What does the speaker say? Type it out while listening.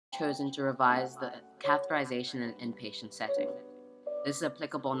chosen to revise the catheterization in an inpatient setting. This is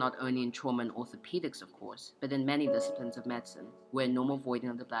applicable not only in trauma and orthopedics, of course, but in many disciplines of medicine, where normal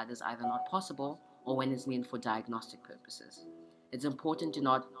voiding of the bladder is either not possible or when it's needed for diagnostic purposes. It's important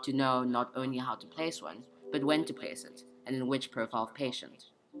to know not only how to place one, but when to place it, and in which profile of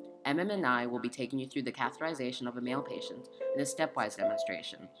patient. and I will be taking you through the catheterization of a male patient in a stepwise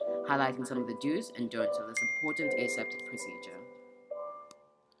demonstration, highlighting some of the do's and don'ts of this important aseptic procedure.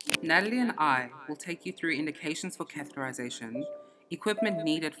 Natalie and I will take you through indications for catheterization, equipment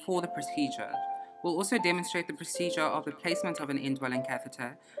needed for the procedure. We'll also demonstrate the procedure of the placement of an indwelling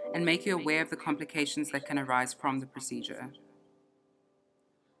catheter and make you aware of the complications that can arise from the procedure.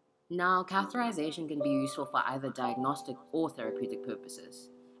 Now, catheterization can be useful for either diagnostic or therapeutic purposes.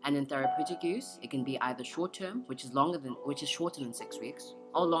 And in therapeutic use, it can be either short-term, which is shorter than 6 weeks,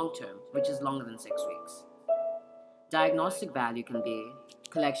 or long-term, which is longer than 6 weeks. Diagnostic value can be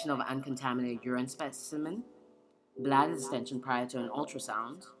collection of uncontaminated urine specimen, bladder distension prior to an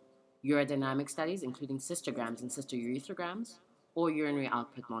ultrasound, urodynamic studies including cystograms and cystourethograms, or urinary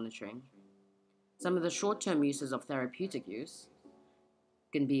output monitoring. Some of the short-term uses of therapeutic use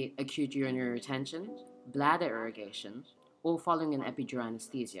can be acute urinary retention, bladder irrigation, or following an epidural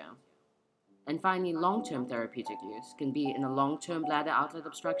anesthesia. And finally, long-term therapeutic use can be in a long-term bladder outlet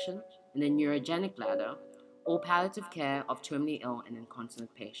obstruction, in a neurogenic bladder, or palliative care of terminally ill and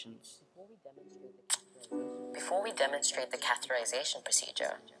incontinent patients. Before we demonstrate the catheterization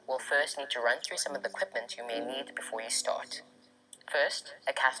procedure, we'll first need to run through some of the equipment you may need before you start. First,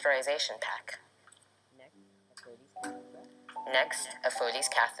 a catheterization pack. Next, a Foley's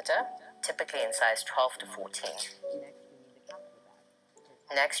catheter, typically in size 12 to 14.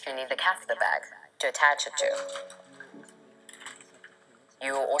 Next, you need the catheter bag to attach it to.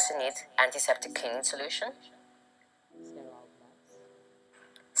 You will also need antiseptic cleaning solution,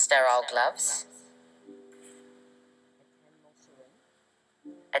 sterile gloves,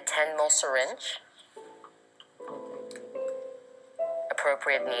 a 10 ml syringe,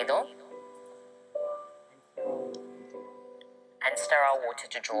 appropriate needle, and sterile water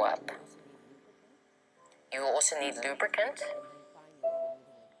to draw up. You will also need lubricant,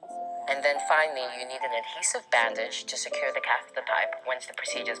 and then finally you need an adhesive bandage to secure the catheter pipe once the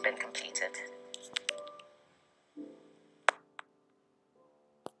procedure has been completed.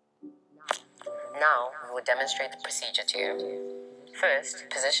 Now we will demonstrate the procedure to you. First,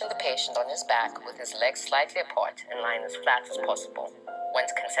 position the patient on his back with his legs slightly apart and lying as flat as possible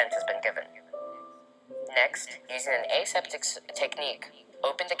once consent has been given. Next, using an aseptic technique,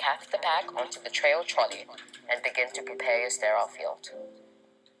 open the catheter pack onto the tray or trolley and begin to prepare your sterile field.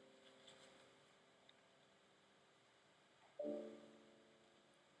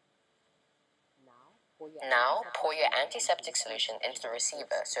 Now, pour your antiseptic solution into the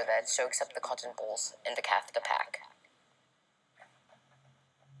receiver so that it soaks up the cotton balls in the catheter pack.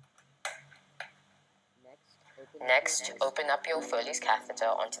 Next, open up your Foley's catheter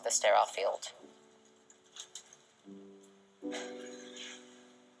onto the sterile field.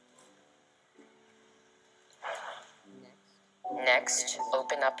 Next,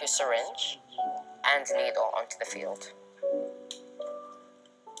 open up your syringe and needle onto the field.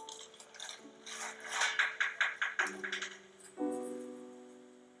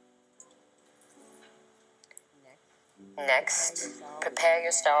 Next, prepare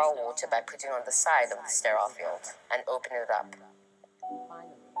your sterile water by putting it on the side of the sterile field and open it up.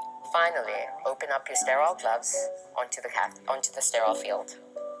 Finally, open up your sterile gloves onto the sterile field.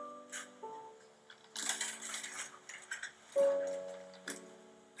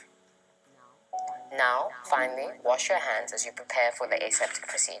 Now, finally, wash your hands as you prepare for the aseptic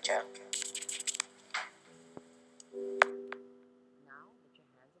procedure.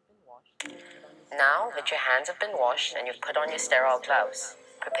 Now that your hands have been washed and you've put on your sterile gloves,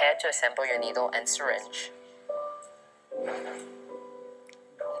 prepare to assemble your needle and syringe.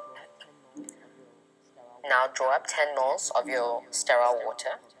 Now draw up 10 ml of your sterile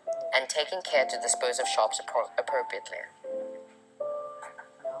water and taking care to dispose of sharps appropriately.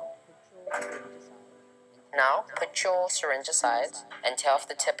 Now put your syringe aside and tear off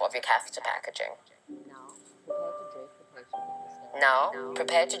the tip of your catheter packaging. Now,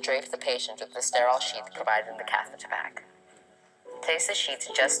 prepare to drape the patient with the sterile sheath provided in the catheter pack. Place the sheath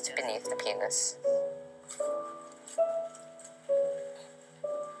just beneath the penis.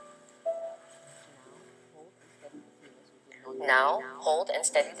 Now, hold and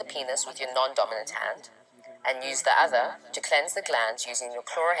steady the penis with your non-dominant hand, and use the other to cleanse the glands using your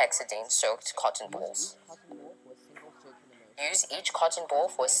chlorhexidine-soaked cotton balls. Use each cotton ball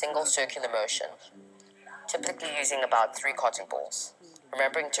for a single circular motion, typically using about 3 cotton balls.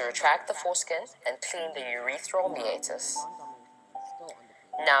 remembering to retract the foreskin and clean the urethral meatus.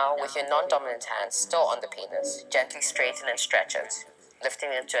 Now, with your non-dominant hand still on the penis, gently straighten and stretch it, lifting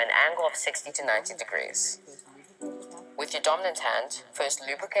it to an angle of 60 to 90 degrees. With your dominant hand, first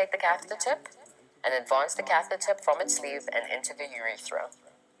lubricate the catheter tip and advance the catheter tip from its sleeve and into the urethra.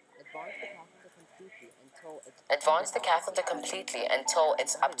 Advance the catheter completely until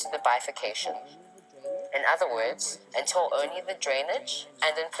it's up to the bifurcation. In other words, until only the drainage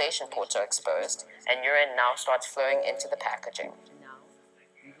and inflation ports are exposed and urine now starts flowing into the packaging.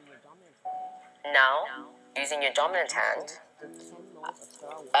 Now, using your dominant hand,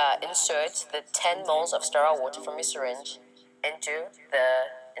 insert the 10 moles of sterile water from your syringe into the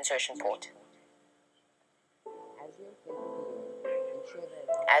insertion port.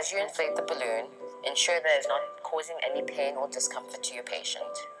 As you inflate the balloon, ensure that it's not causing any pain or discomfort to your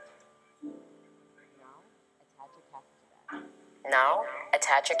patient. Now,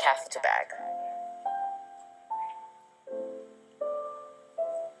 attach a catheter bag.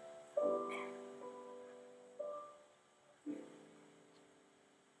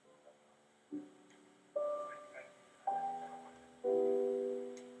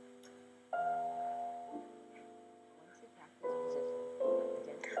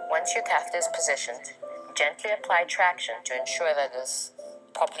 Once your catheter is positioned, gently apply traction to ensure that it is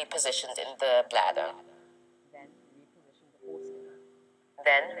properly positioned in the bladder.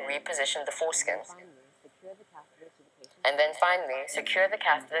 Then reposition the foreskin. And then finally, secure the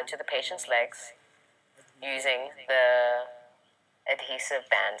catheter to the patient's legs using the adhesive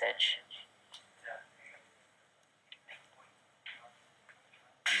bandage.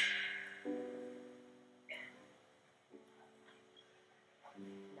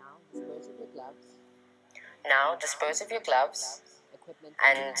 Now dispose of your gloves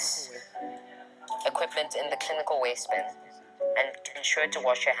and equipment in the clinical waste bin, and ensure to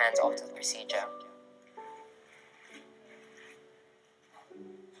wash your hands after the procedure.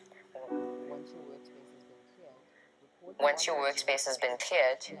 Once your workspace has been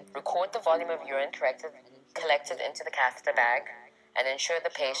cleared, record the volume of urine collected into the catheter bag and ensure the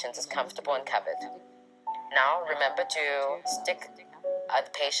patient is comfortable and covered. Now remember to stick the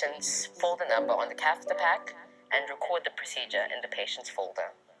patient's folder number on the catheter pack and record the procedure in the patient's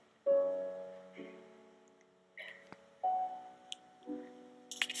folder.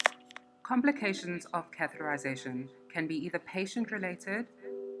 Complications of catheterization can be either patient-related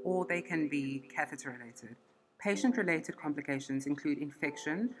or they can be catheter-related. Patient-related complications include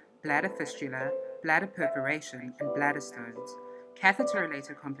infection, bladder fistula, bladder perforation, and bladder stones.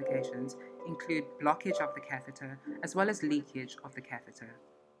 Catheter-related complications include blockage of the catheter as well as leakage of the catheter.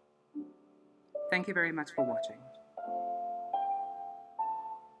 Thank you very much for watching.